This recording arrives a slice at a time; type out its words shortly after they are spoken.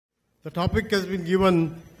The topic has been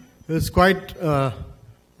given is quite a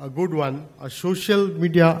good one, a social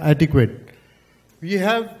media etiquette. We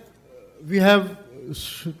have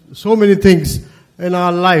so many things in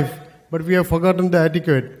our life, but we have forgotten the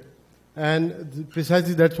etiquette. And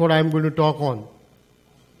precisely that's what I'm going to talk on.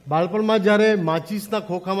 બાળપણમાં જ્યારે માચીસના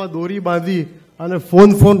ખોખામાં દોરી બાંધી અને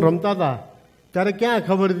phone રમતા હતા ત્યારે ક્યાં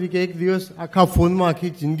ખબર હતી કે એક દિવસ આખા ફોનમાં આખી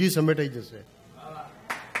જિંદગી સમેટાઈ જશે.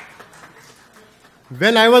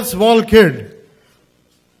 When I was small kid,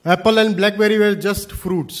 apple and blackberry were just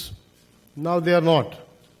fruits. Now they are not.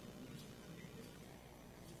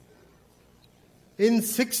 In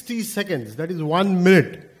 60 seconds, that is 1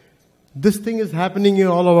 minute, this thing is happening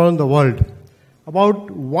all around the world. About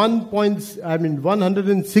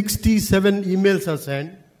 167 emails are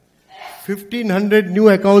sent, 1,500 new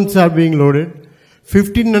accounts are being loaded,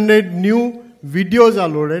 1,500 new videos are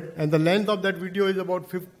loaded, and the length of that video is about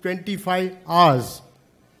 25 hours.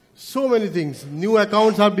 So many things. New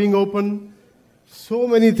accounts are being opened. So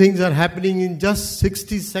many things are happening in just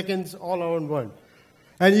 60 seconds all around the world.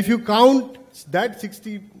 And if you count that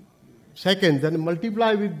 60 seconds and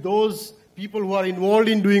multiply with those people who are involved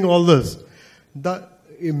in doing all this,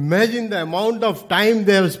 imagine the amount of time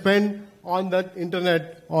they have spent on that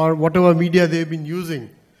internet or whatever media they've been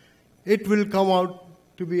using. It will come out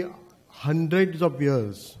to be hundreds of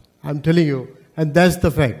years, I'm telling you, and that's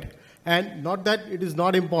the fact. And not that it is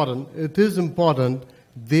not important, it is important,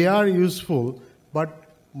 they are useful, but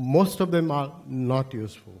most of them are not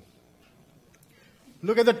useful.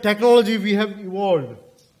 Look at the technology we have evolved.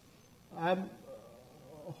 I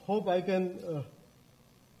hope I can...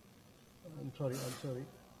 I'm sorry.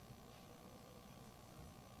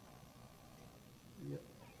 Yeah.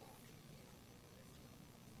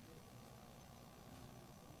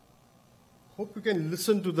 Hope you can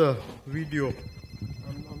listen to the video.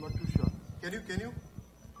 I'm not too sure. Can you?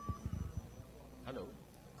 Hello.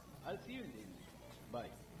 I'll see you later. Bye.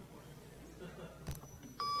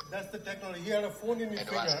 That's the technology. He had a phone in his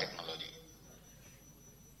finger. Advanced technology.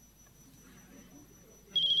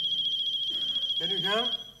 Can you hear?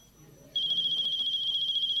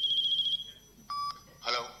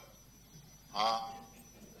 Hello.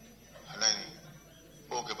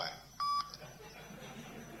 Okay, bye.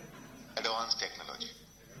 Advanced technology.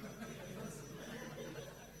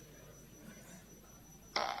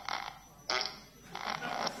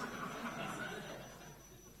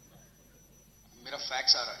 मेरा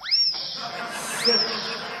fax आ रहा है. So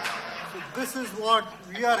this is what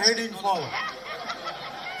we are heading for.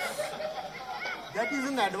 That is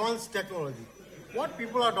an advanced technology. What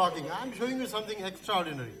people are talking, I'm showing you something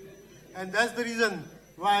extraordinary. And that's the reason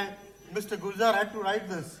why Mr. Gulzar had to write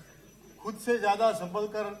this. खुद से ज़्यादा संभल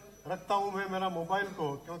कर रखता हूँ मैं मेरा mobile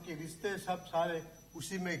को क्योंकि रिश्ते सब सारे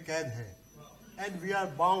उसी में कैद हैं. And we are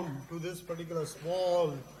bound to this particular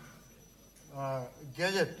small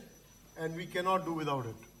gadget and we cannot do without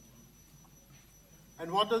it.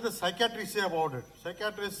 And what does the psychiatrist say about it?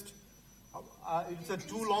 Psychiatrist, it's a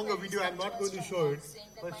too long a video, I'm not going to show it,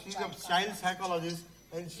 but she's a child psychologist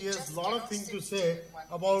and she has a lot of things to say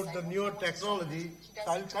about the newer technology.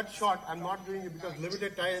 So I'll cut short, I'm not doing it because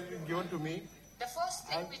limited time has been given to me. The first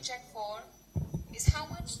thing we check for is how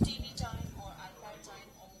much TV time or iPad time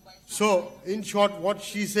or mobile time. So, in short, what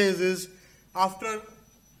she says is, after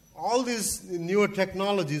all these newer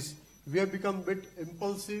technologies, we have become a bit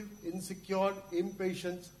impulsive, insecure,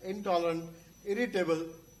 impatient, intolerant, irritable,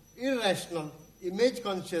 irrational, image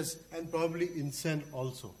conscious, and probably insane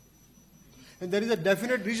also. And there is a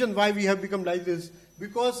definite reason why we have become like this,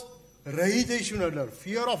 because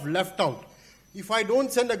fear of left out. If I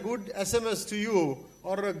don't send a good SMS to you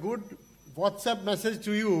or a good WhatsApp message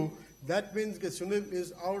to you, that means that Sunil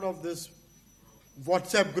is out of this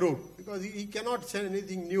WhatsApp group because he cannot send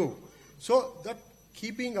anything new. So that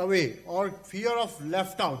keeping away or fear of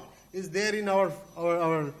left out is there in our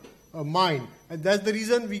mind. And that's the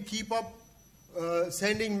reason we keep up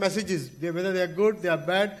sending messages. Whether they are good, they are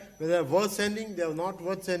bad, whether they are worth sending, they are not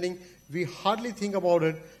worth sending. We hardly think about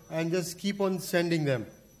it and just keep on sending them.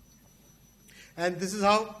 And this is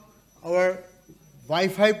how our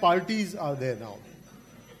Wi-Fi parties are there now.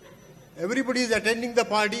 Everybody is attending the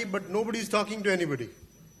party, but nobody is talking to anybody.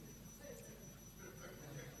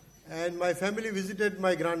 And my family visited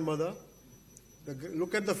my grandmother.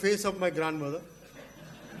 Look at the face of my grandmother.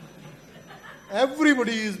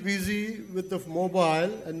 Everybody is busy with the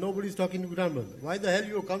mobile and nobody is talking to grandmother. Why the hell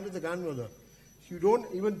you come to the grandmother? You don't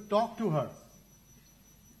even talk to her.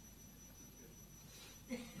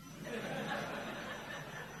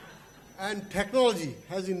 And technology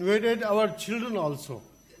has invaded our children also.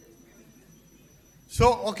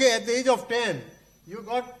 So, okay, at the age of 10, you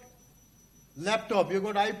got laptop, you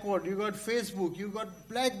got iPod, you got Facebook, you got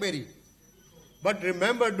BlackBerry. But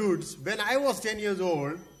remember, dudes, when I was 10 years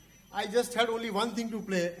old, I just had only one thing to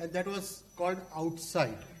play, and that was called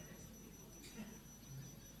outside.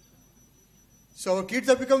 So our kids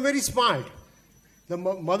have become very smart. The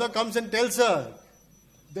mother comes and tells her,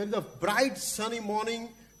 there is a bright sunny morning,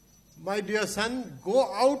 my dear son,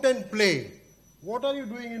 go out and play. What are you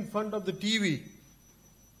doing in front of the TV?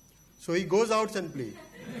 So he goes out and plays.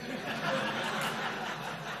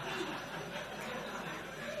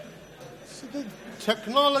 So the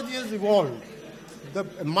technology has evolved. The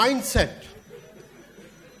mindset.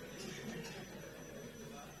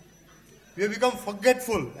 We have become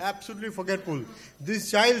forgetful, absolutely forgetful. This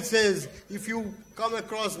child says, if you come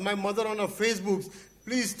across my mother on her Facebook,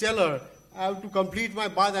 please tell her, I have to complete my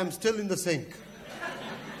bath, I'm still in the sink.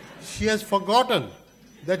 She has forgotten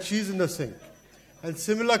that she is in the sink. And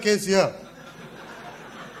similar case here.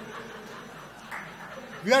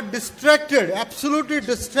 We are distracted, absolutely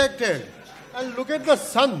distracted. And look at the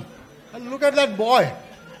son, and look at that boy.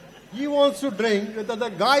 He wants to drink, the other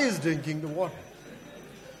guy is drinking the water.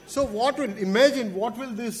 So imagine what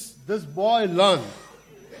will this boy learn?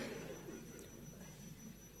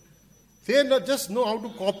 They just know how to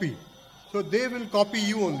copy. So they will copy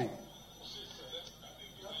you only.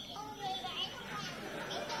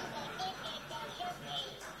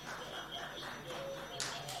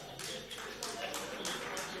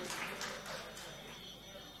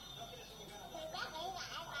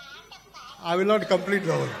 I will not complete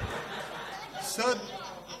the whole. So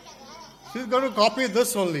she's going to copy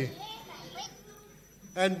this only.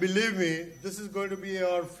 And believe me, this is going to be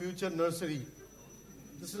our future nursery.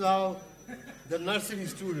 This is how the nursery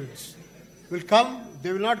students will come.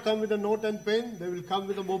 They will not come with a note and pen. They will come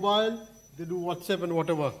with a mobile. They do WhatsApp and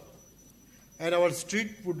whatever. And our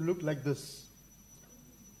street would look like this.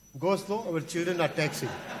 Go slow, our children are taxing.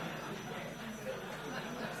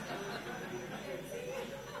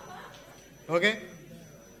 Okay?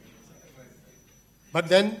 But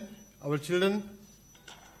then our children,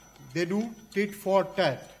 they do tit for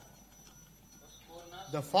tat.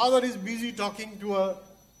 The father is busy talking to a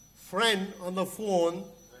friend on the phone,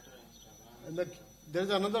 and there's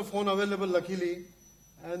another phone available luckily,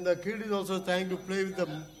 and the kid is also trying to play with the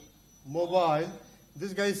mobile.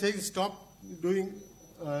 This guy is saying, stop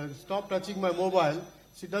touching my mobile.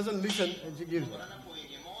 She doesn't listen and she gives it.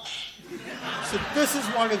 So this is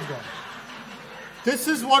what is done. This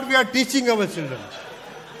is what we are teaching our children.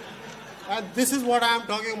 And this is what I am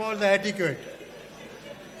talking about, the etiquette.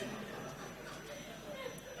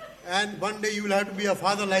 And one day you will have to be a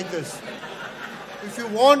father like this. If you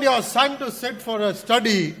want your son to sit for a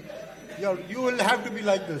study, you will have to be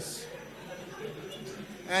like this.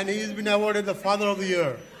 And he has been awarded the Father of the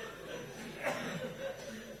Year.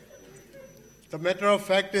 The matter of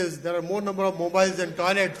fact is, there are more number of mobiles than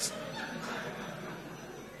toilets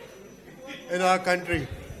in our country.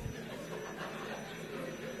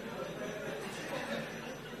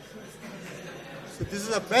 So this is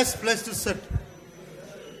the best place to sit.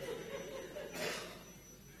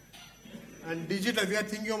 And digital, we are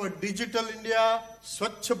thinking of a digital India,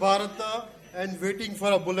 Swachh Bharat, and waiting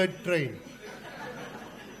for a bullet train.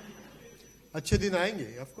 Achhe din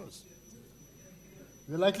aayenge, of course.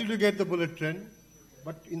 We are likely to get the bullet train,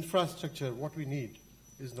 but infrastructure, what we need,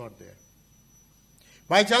 is not there.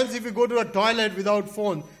 By chance, if you go to a toilet without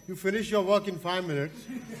phone, you finish your work in 5 minutes.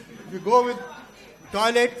 If you go with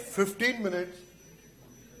toilet, 15 minutes.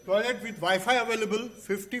 Toilet with Wi-Fi available,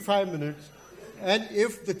 55 minutes. And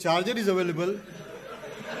if the charger is available,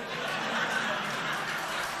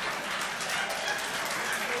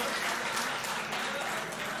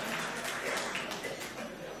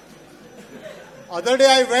 other day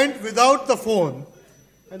I went without the phone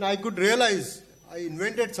and I could realize I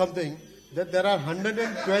invented something, that there are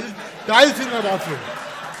 112 tiles in the bathroom.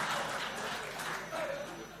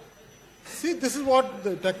 See, this is what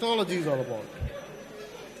the technology is all about.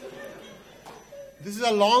 This is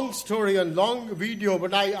a long story, a long video,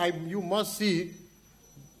 but you must see.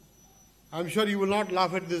 I'm sure you will not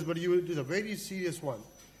laugh at this, but it is a very serious one.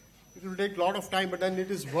 It will take a lot of time, but then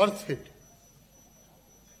it is worth it.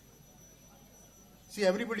 See,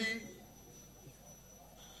 everybody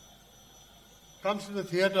comes to the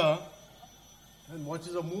theater and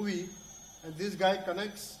watches a movie, and this guy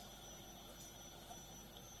connects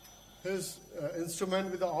his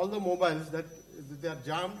instrument with all the mobiles that they are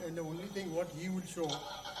jammed, and the only thing what he will show.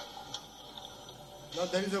 Now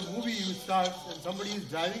there is a movie which starts and somebody is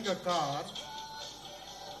driving a car.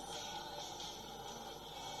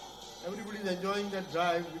 Everybody is enjoying that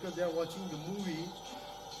drive because they are watching the movie.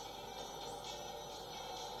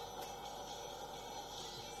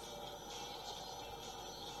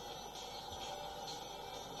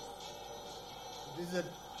 is a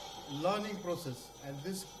learning process, and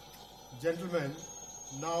this gentleman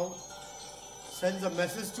now sends a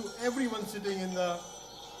message to everyone sitting in the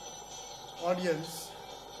audience,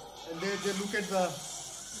 and they look at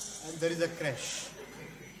and there is a crash.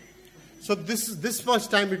 So this much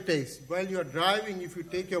time it takes. While you are driving, if you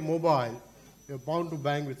take your mobile, you're bound to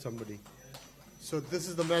bang with somebody. So this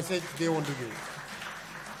is the message they want to give.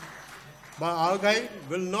 But our guy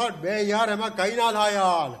will not. Be yaar, hema kahin na tha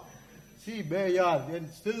yaar. See, be yaar.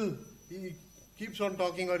 Then still he keeps on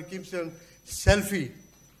talking or keeps on selfie,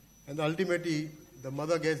 and ultimately the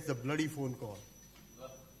mother gets the bloody phone call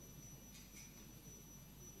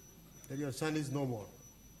that your son is no more.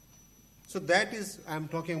 So that is, I'm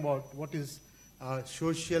talking about what is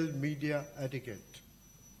social media etiquette.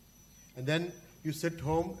 And then you sit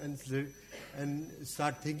home and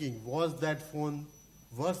start thinking, was that phone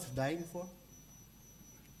worth dying for?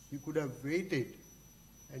 You could have waited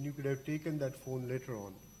and you could have taken that phone later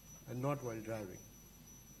on and not while driving.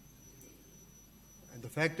 And the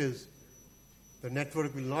fact is, the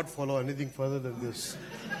network will not follow anything further than this.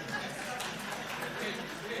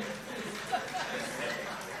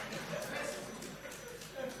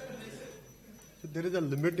 So there is a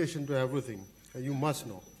limitation to everything, and you must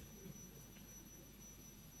know.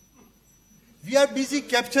 We are busy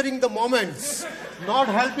capturing the moments, not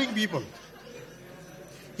helping people.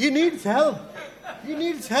 He needs help. He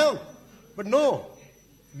needs help. But no,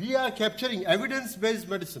 we are capturing evidence-based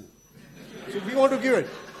medicine. So we want to give it.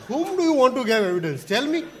 Whom do you want to give evidence? Tell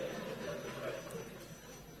me.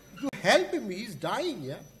 To help him, he's dying,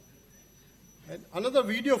 yeah? And another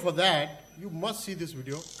video for that, you must see this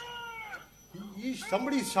video.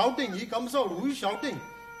 Somebody is shouting, he comes out, who is shouting?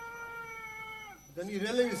 Then he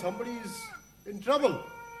realizes somebody is in trouble.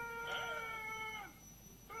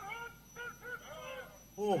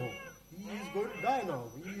 Oh, he is going to die now.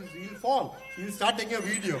 He'll fall. He'll start taking a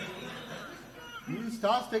video. He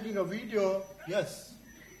starts taking a video, yes.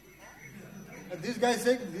 And this guy is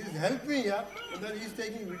saying, help me, yeah? And then he's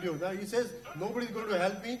taking video. Now he says, nobody's going to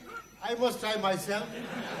help me. I must try myself.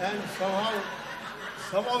 And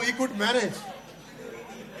somehow he could manage.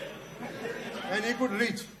 And he could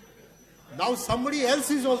reach. Now somebody else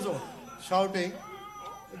is also shouting.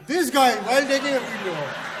 This guy, while taking a video,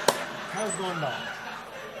 has gone down.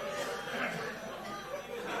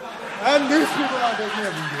 And these people are taking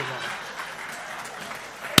a video now.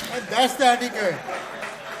 And that's the etiquette.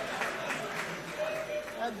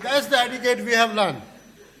 And that's the etiquette we have learned.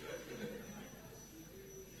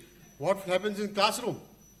 What happens in classroom?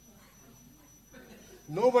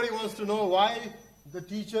 Nobody wants to know why the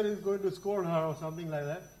teacher is going to scold her or something like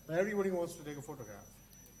that. But everybody wants to take a photograph.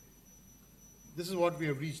 This is what we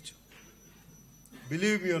have reached.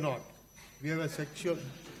 Believe me or not, we have a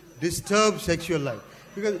disturbed sexual life.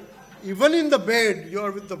 Because even in the bed, you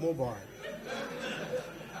are with the mobile.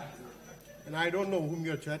 And I don't know whom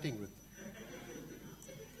you are chatting with.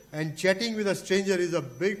 And chatting with a stranger is a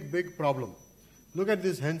big, big problem. Look at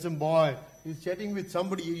this handsome boy. He's chatting with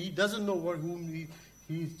somebody. He doesn't know whom he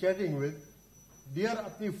is chatting with. Dear,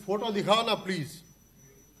 apni photo dikhao na please.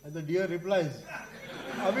 And the dear replies,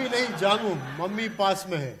 Abhi nahi janu, mummy paas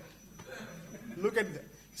mein hai. Look at that.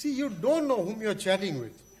 See, you don't know whom you are chatting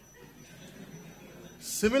with.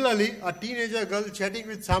 Similarly, a teenager girl chatting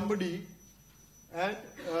with somebody, and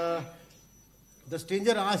the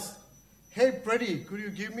stranger asks, hey, pretty, could you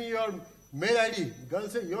give me your mail ID? Girl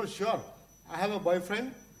says, you're sure. I have a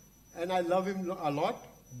boyfriend and I love him a lot.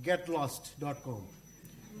 Getlost.com.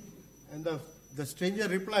 And the stranger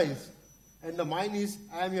replies, and the mine is,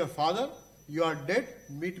 I am your father, you are dead,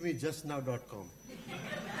 meet me just now.com.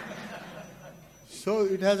 So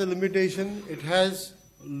it has a limitation, it has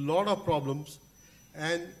a lot of problems,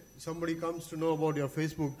 and somebody comes to know about your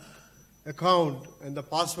Facebook account and the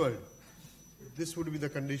password. This would be the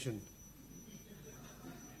condition.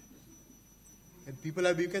 And people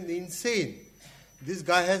have become insane. This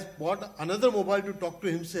guy has bought another mobile to talk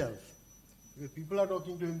to himself. Because people are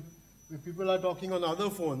talking to him, people are talking on the other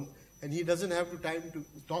phone, and he doesn't have the time to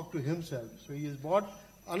talk to himself. So he has bought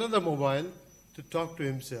another mobile to talk to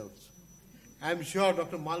himself. I'm sure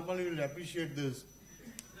Dr. Malpani will appreciate this,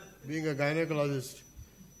 being a gynecologist.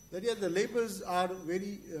 That the labors are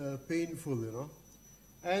very painful, you know.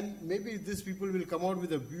 And maybe these people will come out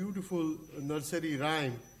with a beautiful nursery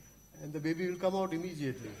rhyme, and the baby will come out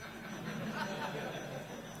immediately.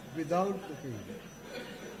 Without the pain.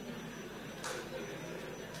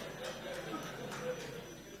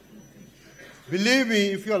 Believe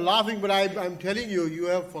me, if you're laughing, but I'm telling you, you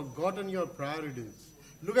have forgotten your priorities.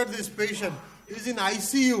 Look at this patient. He's in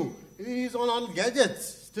ICU. He's on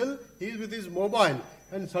gadgets. Still, he's with his mobile.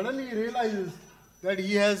 And suddenly he realizes that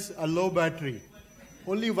he has a low battery.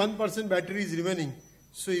 Only 1% battery is remaining.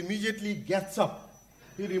 So immediately gets up.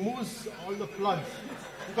 He removes all the plugs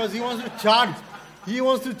because he wants to charge. He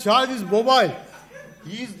wants to charge his mobile.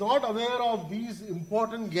 He is not aware of these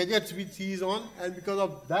important gadgets which he is on, and because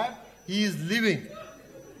of that he is living.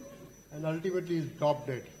 And ultimately is drop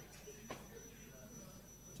dead.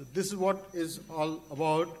 So this is what is all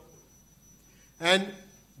about. And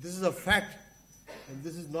this is a fact. And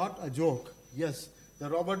this is not a joke. Yes, the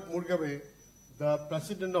Robert Mugabe, the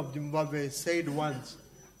president of Zimbabwe, said once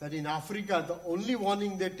that in Africa the only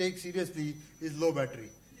warning they take seriously is low battery.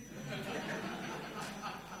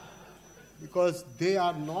 Because they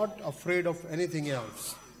are not afraid of anything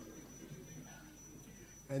else.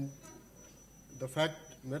 And the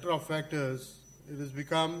matter of fact is, it has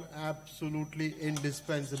become absolutely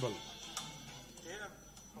indispensable.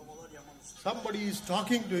 Somebody is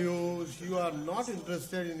talking to you, you are not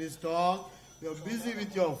interested in his talk, you are busy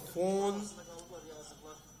with your phone.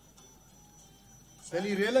 Then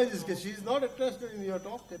he realizes that she is not interested in your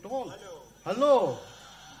talk at all. Hello,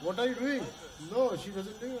 what are you doing? No, she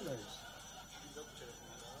doesn't realize.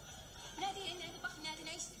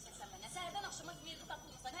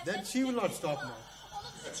 Then she will not stop now.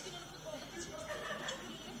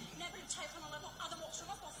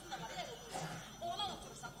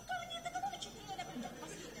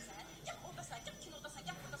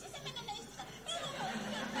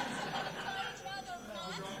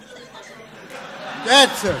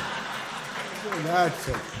 That's it. That's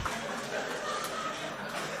it.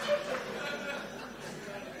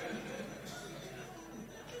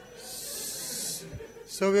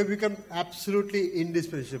 So we become absolutely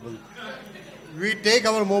indispensable. We take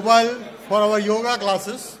our mobile for our yoga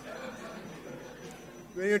classes,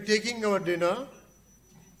 when you're taking our dinner,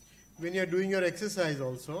 when you're doing your exercise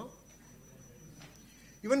also.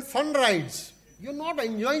 Even fun rides. You're not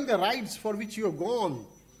enjoying the rides for which you have gone.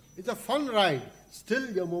 It's a fun ride.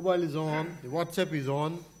 Still your mobile is on, the WhatsApp is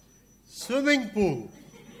on. Swimming pool.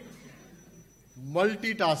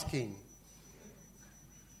 Multitasking.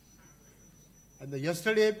 And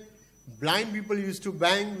yesterday, blind people used to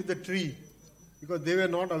bang with the tree because they were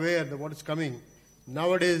not aware of what is coming.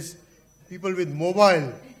 Nowadays, people with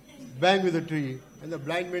mobile bang with the tree and the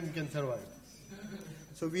blind man can survive.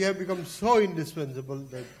 So we have become so indispensable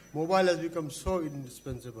that mobile has become so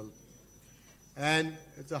indispensable. And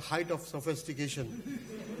it's a height of sophistication.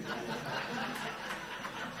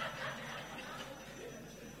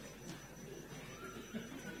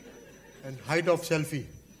 And height of selfie.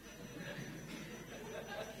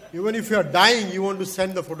 Even if you are dying, you want to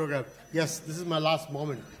send the photograph. Yes, this is my last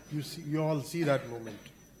moment. You all see that moment.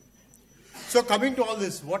 So coming to all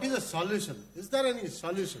this, what is a solution? Is there any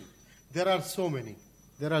solution? There are so many.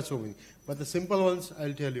 There are so many. But the simple ones,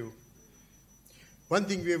 I'll tell you. One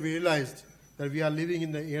thing we have realized, that we are living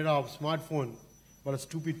in the era of smartphone, but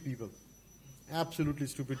stupid people. Absolutely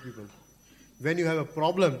stupid people. When you have a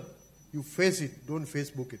problem, you face it, don't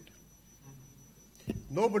Facebook it.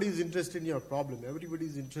 Nobody is interested in your problem. Everybody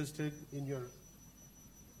is interested in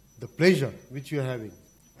the pleasure which you are having.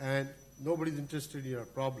 And nobody is interested in your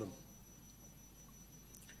problem.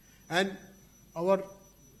 And our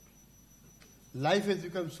life has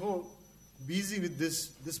become so busy with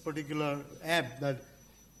this particular app that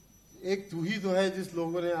एक तू ही तो है जिस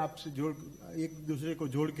लोगों ने आपसे एक दूसरे को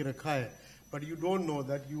जोड़ के रखा है. But you don't know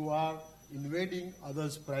that you are invading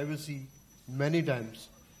others' privacy many times.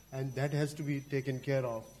 And that has to be taken care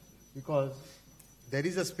of, because there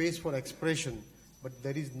is a space for expression, but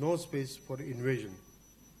there is no space for invasion.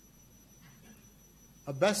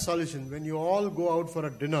 A best solution, when you all go out for a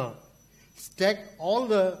dinner, stack all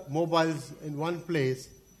the mobiles in one place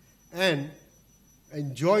and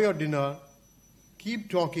enjoy your dinner, keep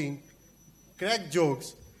talking, crack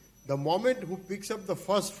jokes. The moment who picks up the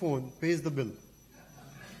first phone pays the bill.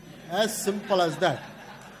 As simple as that.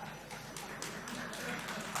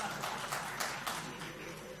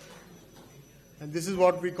 And this is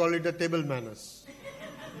what we call it, a table manners.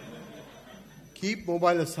 Keep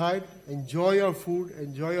mobile aside, enjoy your food,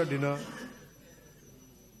 enjoy your dinner.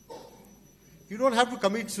 You don't have to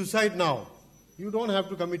commit suicide now. You don't have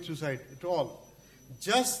to commit suicide at all.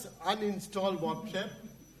 Just uninstall WhatsApp,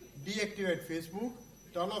 deactivate Facebook,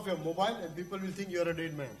 turn off your mobile, and people will think you're a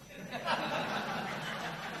dead man.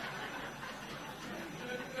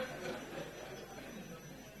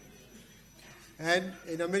 And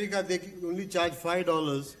in America, they only charge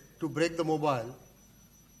 $5 to break the mobile.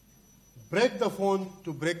 Break the phone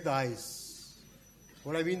to break the ice.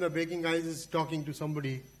 What I mean by breaking ice is talking to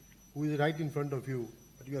somebody who is right in front of you,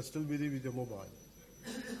 but you are still busy with your mobile.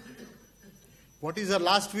 What is our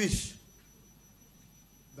last wish?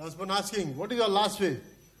 The husband asking, what is your last wish?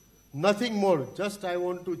 Nothing more, just I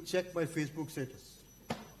want to check my Facebook status.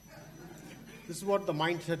 This is what the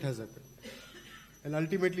mindset has happened. And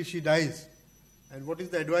ultimately she dies. And what is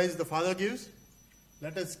the advice the father gives?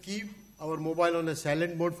 Let us keep our mobile on a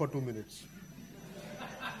silent mode for 2 minutes.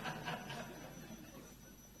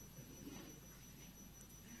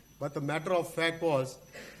 But the matter of fact was,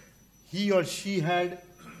 he or she had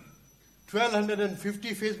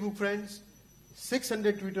 1,250 Facebook friends,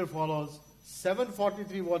 600 Twitter followers,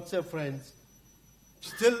 743 WhatsApp friends.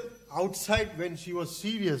 Still outside, when she was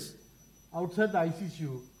serious, outside the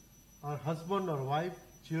ICU, her husband or wife,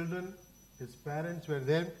 children, his parents were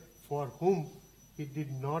there, for whom he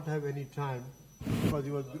did not have any time because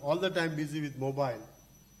he was all the time busy with mobile.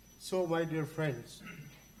 So, my dear friends,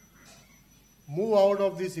 move out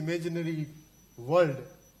of this imaginary world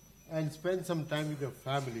and spend some time with your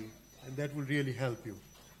family, and that will really help you.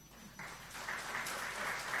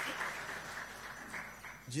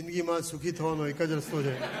 જિંદગીમાં સુખી થવાનો એક જ રસ્તો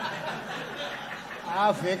છે, આ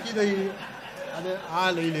ફેંકી દઈ અને આ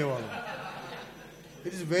લઈ લેવાનો.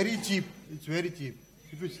 It is very cheap. It's very cheap.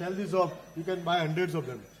 If you sell this off, you can buy hundreds of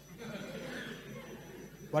them.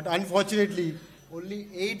 But unfortunately, only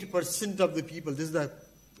 8% of the people, this is the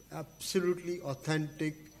absolutely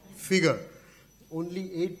authentic figure, only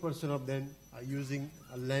 8% of them are using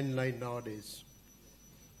a landline nowadays.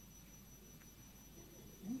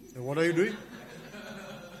 And what are you doing?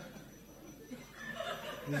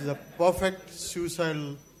 This is a perfect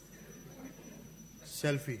suicidal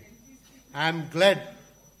selfie. I am glad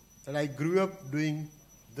that I grew up doing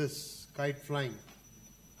this, kite flying,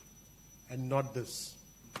 and not this.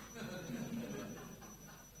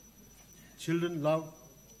 Children love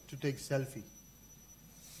to take selfie.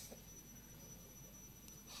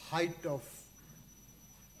 Height of,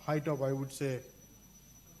 I would say,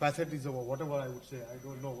 pathetism or whatever I would say. I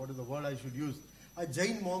don't know what is the word I should use. A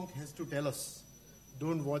Jain monk has to tell us,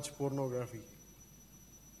 don't watch pornography.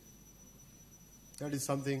 That is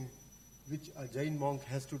something which a Jain monk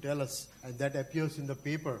has to tell us, and that appears in the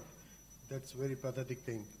paper. That's a very pathetic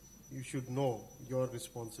thing. You should know your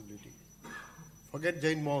responsibility. Forget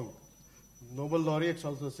Jain monk. Nobel laureates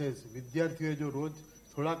also says, વિદ્યાર્થીઓએ જો રોજ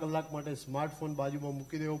થોડા કલાક માટે smartphone બાજુમાં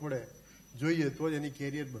મૂકી દેવો પડે, જોઈએ તો જ એની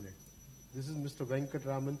કેરિયર બને. This is Mr.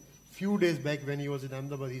 Venkataraman. Few days back when he was in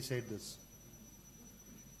Ahmedabad, he said this.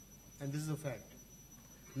 And this is a fact.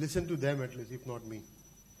 Listen to them at least, if not me.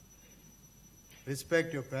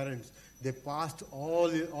 Respect your parents. They passed all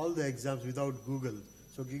the exams without Google.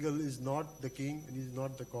 So Google is not the king and is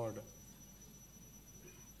not the god.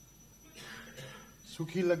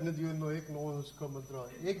 સુખી લગ્ન જીવનનો એક નવો નુસ્ખો મંત્ર,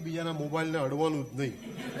 એકબીજાના મોબાઈલને અડવાનું જ નહીં.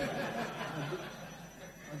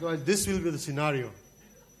 Otherwise, this will be the scenario.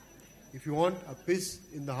 If you want a peace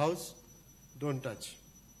in the house, don't touch.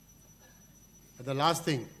 And the last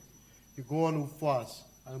thing, you go on upvas.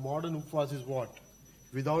 And modern upvas is what?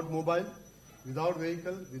 Without mobile, without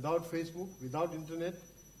vehicle, without Facebook, without internet,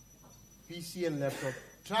 PC and laptop.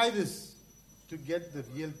 Try this to get the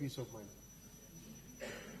real peace of mind.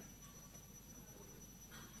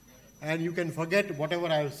 And you can forget whatever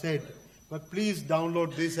I have said, but please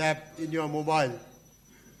download this app in your mobile.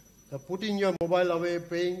 The putting your mobile away,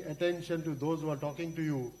 paying attention to those who are talking to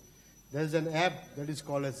you, there's an app that is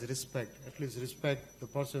called as respect. At least respect the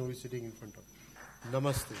person who is sitting in front of you.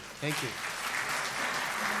 Namaste. Thank you.